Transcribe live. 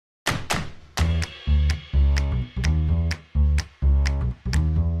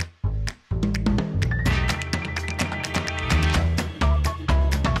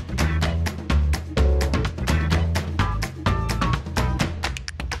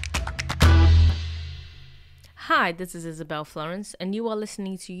Hi, this is Izabel Florence, and you are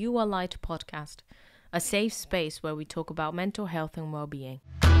listening to YouRLight podcast, a safe space where we talk about mental health and well-being.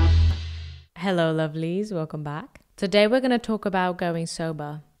 Hello, lovelies. Welcome back. Today, we're going to talk about going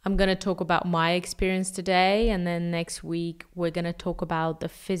sober. I'm going to talk about my experience today, and then next week, we're going to talk about the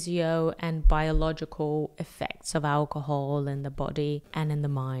physio and biological effects of alcohol in the body and in the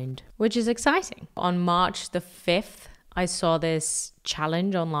mind, which is exciting. On March the 5th, I saw this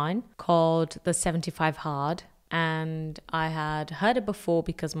challenge online called the 75 Hard. And I had heard it before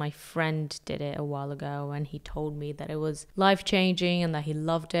because my friend did it a while ago, and he told me that it was life-changing and that he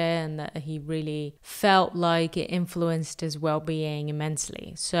loved it and that he really felt like it influenced his well-being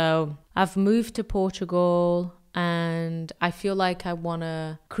immensely. So I've moved to Portugal and I feel like I want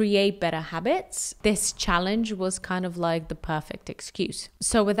to create better habits. This challenge was kind of like the perfect excuse.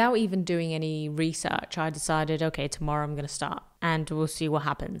 So without even doing any research, I decided, okay, tomorrow I'm going to start and we'll see what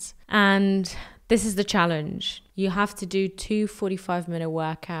happens. And this is the challenge. You have to do 2 45-minute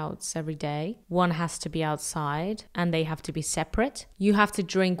workouts every day. One has to be outside and they have to be separate. You have to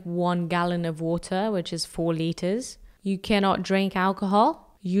drink 1 gallon of water, which is 4 liters. You cannot drink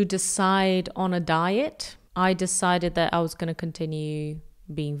alcohol. You decide on a diet. I decided that I was going to continue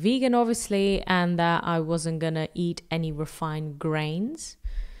being vegan, obviously, and that I wasn't going to eat any refined grains.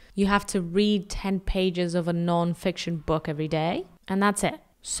 You have to read 10 pages of a non-fiction book every day, and that's it.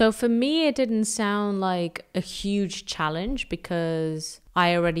 So for me, it didn't sound like a huge challenge because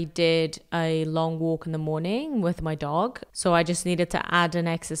I already did a long walk in the morning with my dog. So I just needed to add an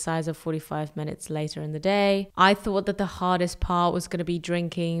exercise of 45 minutes later in the day. I thought that the hardest part was going to be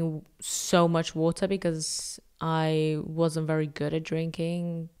drinking so much water because I wasn't very good at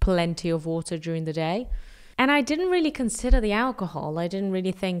drinking plenty of water during the day. And I didn't really consider the alcohol. I didn't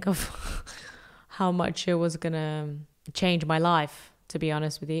really think of how much it was going to change my life, to be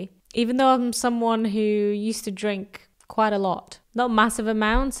honest with you. Even though I'm someone who used to drink quite a lot. Not massive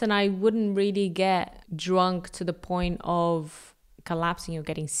amounts, and I wouldn't really get drunk to the point of collapsing or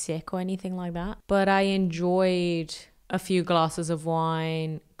getting sick or anything like that. But I enjoyed a few glasses of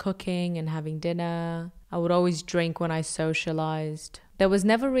wine, cooking and having dinner. I would always drink when I socialized. There was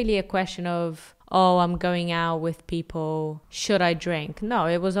never really a question of, oh, I'm going out with people, should I drink? No,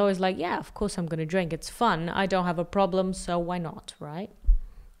 it was always like, yeah, of course I'm going to drink. It's fun. I don't have a problem, so why not, right?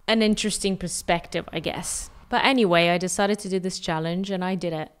 An interesting perspective, I guess. But anyway, I decided to do this challenge and I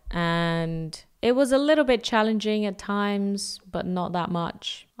did it. And it was a little bit challenging at times, but not that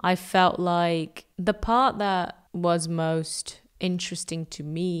much. I felt like the part that was most interesting to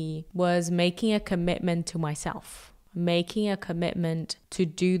me was making a commitment to myself. Making a commitment to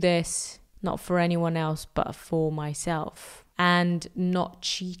do this not for anyone else, but for myself, and not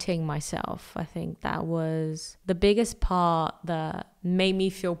cheating myself. I think that was the biggest part that made me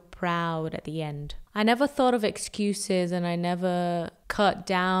feel proud at the end. I never thought of excuses and I never cut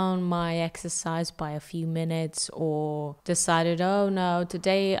down my exercise by a few minutes or decided, oh no,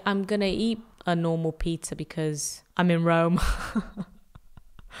 today I'm gonna eat a normal pizza because I'm in Rome.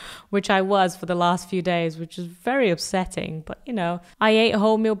 Which I was for the last few days, which is very upsetting. But, you know, I ate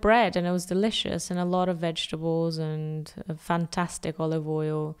wholemeal bread and it was delicious and a lot of vegetables and a fantastic olive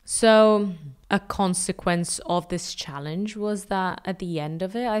oil. So a consequence of this challenge was that at the end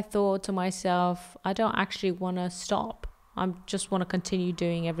of it, I thought to myself, I don't actually want to stop. I just want to continue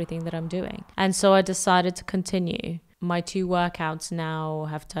doing everything that I'm doing. And so I decided to continue. My 2 workouts now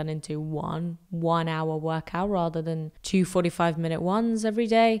have turned into one hour workout rather than 2 45-minute ones every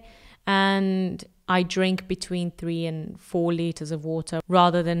day. And I drink between 3 and 4 liters of water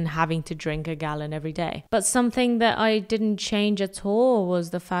rather than having to drink a gallon every day. But something that I didn't change at all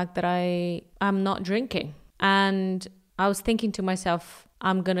was the fact that I'm not drinking. And I was thinking to myself,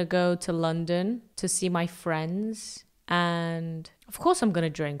 I'm going to go to London to see my friends. And of course I'm going to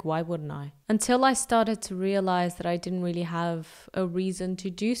drink. Why wouldn't I? Until I started to realize that I didn't really have a reason to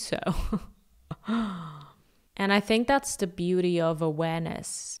do so. And I think that's the beauty of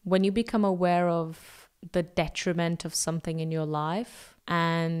awareness. When you become aware of the detriment of something in your life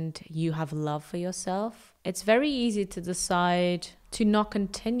and you have love for yourself, it's very easy to decide to not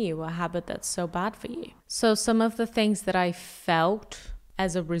continue a habit that's so bad for you. So some of the things that I felt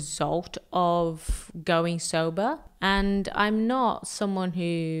as a result of going sober, and I'm not someone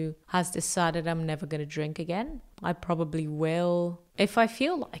who has decided I'm never going to drink again. I probably will if I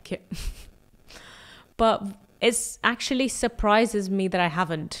feel like it. But it actually surprises me that I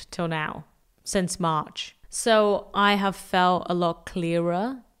haven't till now, since March. So I have felt a lot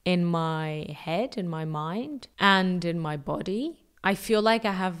clearer in my head, in my mind, and in my body. I feel like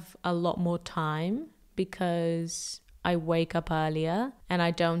I have a lot more time because I wake up earlier and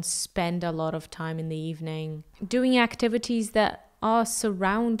I don't spend a lot of time in the evening doing activities that are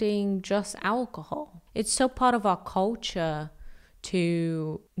surrounding just alcohol. It's so part of our culture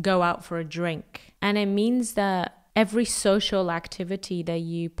to go out for a drink. And it means that every social activity that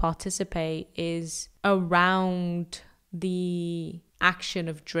you participate is around the action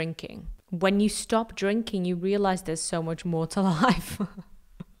of drinking. When you stop drinking, you realize there's so much more to life.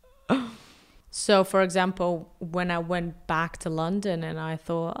 So, for example, when I went back to London and I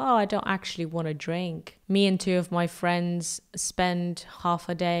thought, I don't actually want to drink, me and two of my friends spent half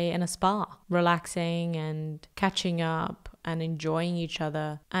a day in a spa, relaxing and catching up and enjoying each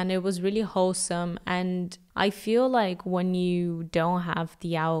other. And it was really wholesome. And I feel like when you don't have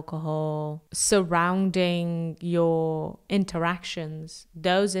the alcohol surrounding your interactions,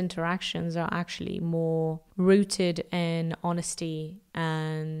 those interactions are actually more rooted in honesty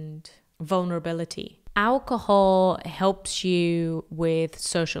and vulnerability. Alcohol helps you with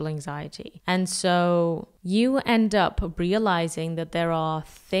social anxiety. And so you end up realizing that there are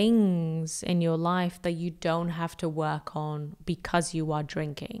things in your life that you don't have to work on because you are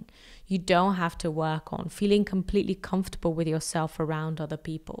drinking. You don't have to work on feeling completely comfortable with yourself around other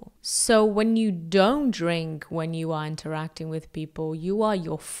people. So when you don't drink, when you are interacting with people, you are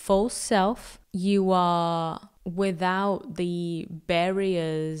your full self. You are without the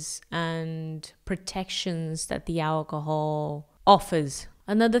barriers and protections that the alcohol offers.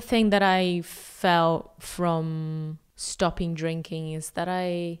 Another thing that I felt from stopping drinking is that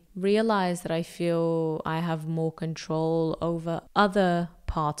I realized that I feel I have more control over other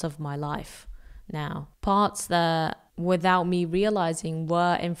parts of my life now. Parts that without me realizing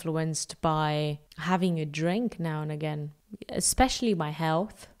were influenced by having a drink now and again, especially my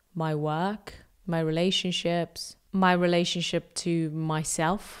health, my work, my relationships, my relationship to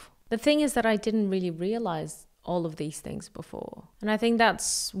myself. The thing is that I didn't really realize all of these things before. And I think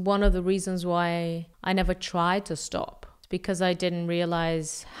that's one of the reasons why I never tried to stop. It's because I didn't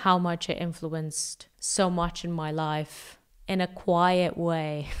realize how much it influenced so much in my life in a quiet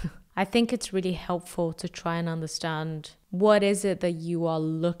way. I think it's really helpful to try and understand what is it that you are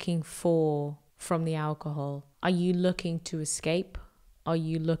looking for from the alcohol. Are you looking to escape? Are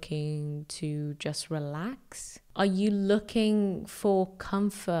you looking to just relax? Are you looking for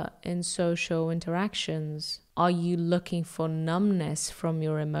comfort in social interactions? Are you looking for numbness from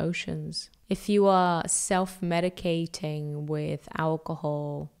your emotions? If you are self-medicating with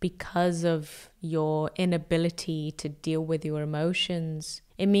alcohol because of your inability to deal with your emotions,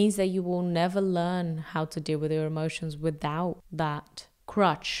 it means that you will never learn how to deal with your emotions without that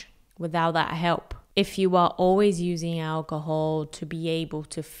crutch, without that help. If you are always using alcohol to be able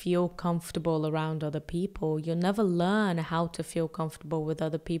to feel comfortable around other people, you'll never learn how to feel comfortable with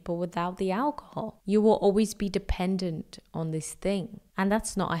other people without the alcohol. You will always be dependent on this thing. And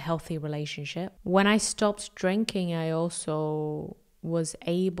that's not a healthy relationship. When I stopped drinking, I also was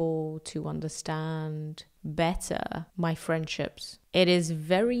able to understand better my friendships. It is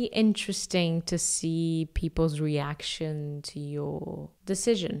very interesting to see people's reaction to your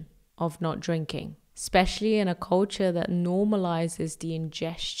decision of not drinking, especially in a culture that normalizes the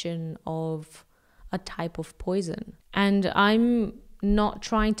ingestion of a type of poison. And I'm not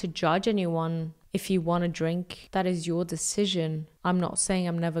trying to judge anyone. If you want to drink, that is your decision. I'm not saying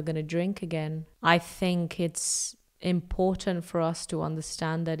I'm never going to drink again. I think it's important for us to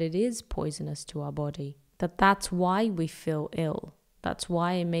understand that it is poisonous to our body, that's why we feel ill. That's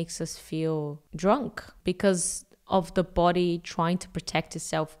why it makes us feel drunk, because of the body trying to protect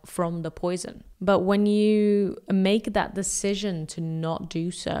itself from the poison. But when you make that decision to not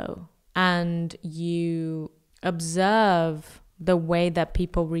do so, and you observe the way that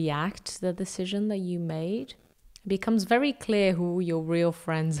people react to the decision that you made, it becomes very clear who your real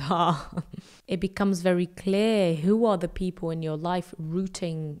friends are. It becomes very clear who are the people in your life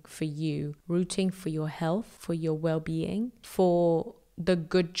rooting for you, rooting for your health, for your well-being, for the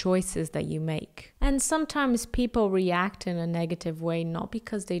good choices that you make. And sometimes people react in a negative way, not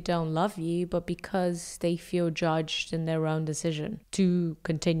because they don't love you, but because they feel judged in their own decision to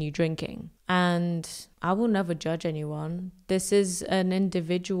continue drinking. And I will never judge anyone. This is an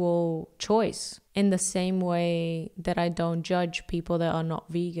individual choice. In the same way that I don't judge people that are not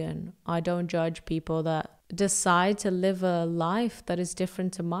vegan. I don't judge people that decide to live a life that is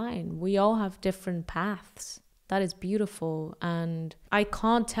different to mine. We all have different paths. That is beautiful. And I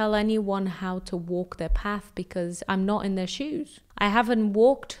can't tell anyone how to walk their path because I'm not in their shoes. I haven't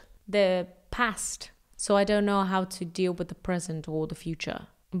walked their past, so I don't know how to deal with the present or the future.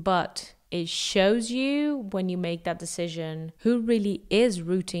 But it shows you, when you make that decision, who really is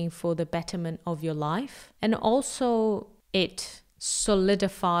rooting for the betterment of your life. And also it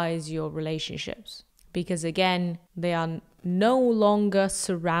solidifies your relationships, because again, they are no longer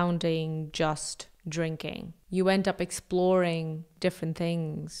surrounding just drinking. You end up exploring different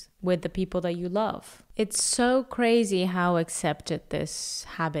things with the people that you love. It's so crazy how accepted this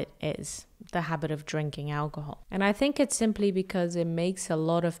habit is, the habit of drinking alcohol. And I think it's simply because it makes a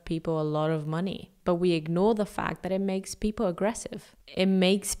lot of people a lot of money. But we ignore the fact that it makes people aggressive. It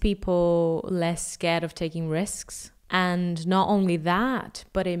makes people less scared of taking risks. And not only that,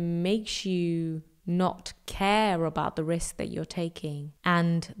 but it makes you not care about the risk that you're taking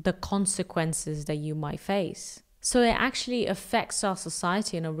and the consequences that you might face. So it actually affects our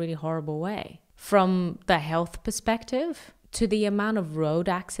society in a really horrible way. From the health perspective, to the amount of road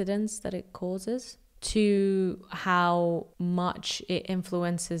accidents that it causes, to how much it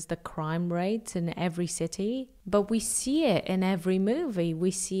influences the crime rates in every city. But we see it in every movie. We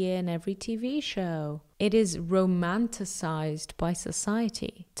see it in every TV show. It is romanticized by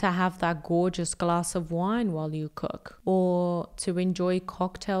society to have that gorgeous glass of wine while you cook, or to enjoy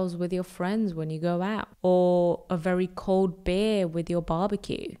cocktails with your friends when you go out, or a very cold beer with your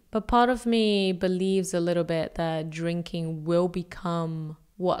barbecue. But part of me believes a little bit that drinking will become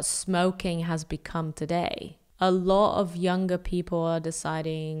what smoking has become today. A lot of younger people are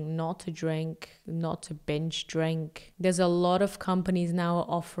deciding not to drink, not to binge drink. There's a lot of companies now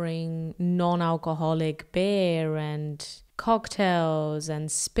offering non-alcoholic beer and cocktails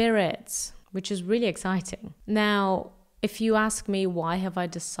and spirits, which is really exciting. Now, if you ask me why have I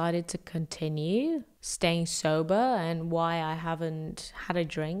decided to continue staying sober and why I haven't had a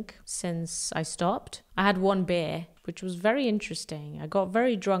drink since I stopped, I had one beer, which was very interesting. I got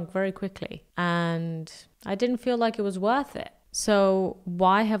very drunk very quickly and I didn't feel like it was worth it. So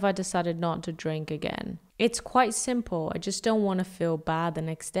why have I decided not to drink again? It's quite simple. I just don't want to feel bad the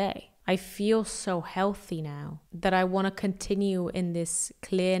next day. I feel so healthy now that I want to continue in this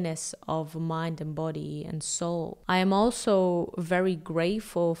clearness of mind and body and soul. I am also very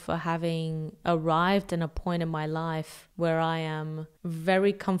grateful for having arrived in a point in my life where I am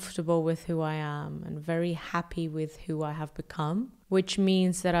very comfortable with who I am and very happy with who I have become, which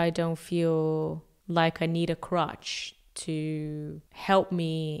means that I don't feel like I need a crutch to help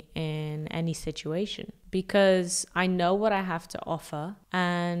me in any situation, because I know what I have to offer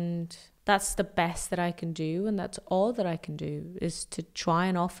and that's the best that I can do, and that's all that I can do, is to try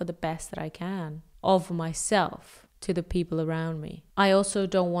and offer the best that I can of myself to the people around me. I also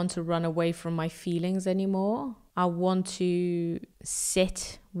don't want to run away from my feelings anymore. I want to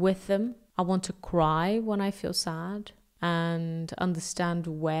sit with them. I want to cry when I feel sad and understand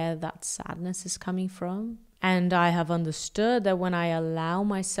where that sadness is coming from. And I have understood that when I allow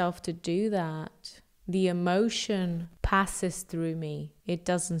myself to do that, the emotion passes through me. It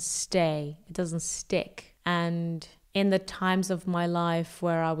doesn't stay. It doesn't stick. And in the times of my life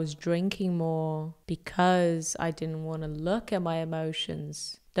where I was drinking more because I didn't want to look at my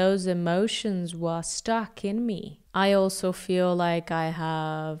emotions, those emotions were stuck in me. I also feel like I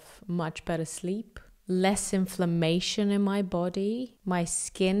have much better sleep, less inflammation in my body. My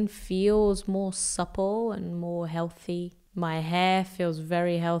skin feels more supple and more healthy. My hair feels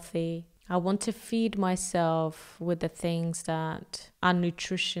very healthy. I want to feed myself with the things that are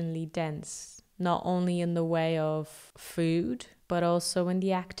nutritionally dense, not only in the way of food, but also in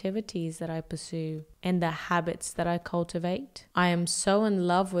the activities that I pursue, in the habits that I cultivate. I am so in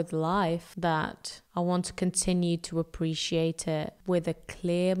love with life that I want to continue to appreciate it with a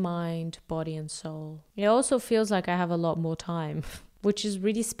clear mind, body, and soul. It also feels like I have a lot more time, which is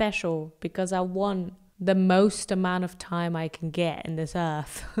really special because I want the most amount of time I can get in this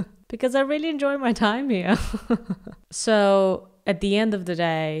earth because I really enjoy my time here. So at the end of the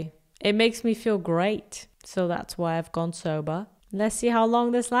day, it makes me feel great. So that's why I've gone sober. Let's see how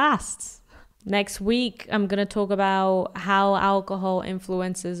long this lasts. Next week, I'm going to talk about how alcohol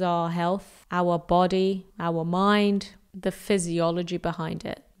influences our health, our body, our mind, the physiology behind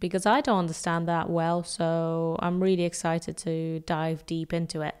it. Because I don't understand that well, so I'm really excited to dive deep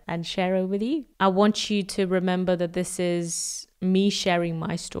into it and share it with you. I want you to remember that this is me sharing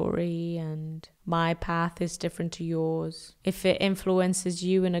my story and my path is different to yours. If it influences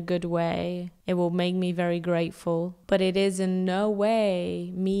you in a good way, it will make me very grateful. But it is in no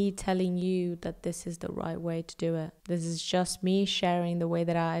way me telling you that this is the right way to do it. This is just me sharing the way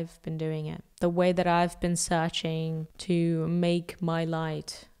that I've been doing it, the way that I've been searching to make my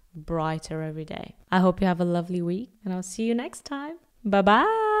light brighter every day. I hope you have a lovely week and I'll see you next time.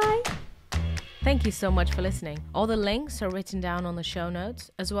 Bye-bye. Thank you so much for listening. All the links are written down on the show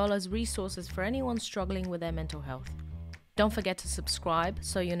notes, as well as resources for anyone struggling with their mental health. Don't forget to subscribe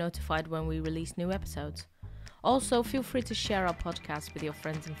so you're notified when we release new episodes. Also, feel free to share our podcast with your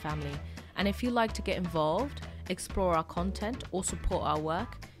friends and family. And if you'd like to get involved, explore our content, or support our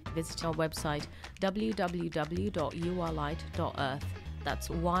work, visit our website www.yourlight.earth. That's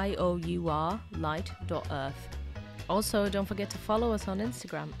yourlight.earth. Also, don't forget to follow us on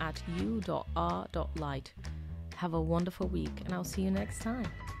Instagram at you.r.light. Have a wonderful week, and I'll see you next time.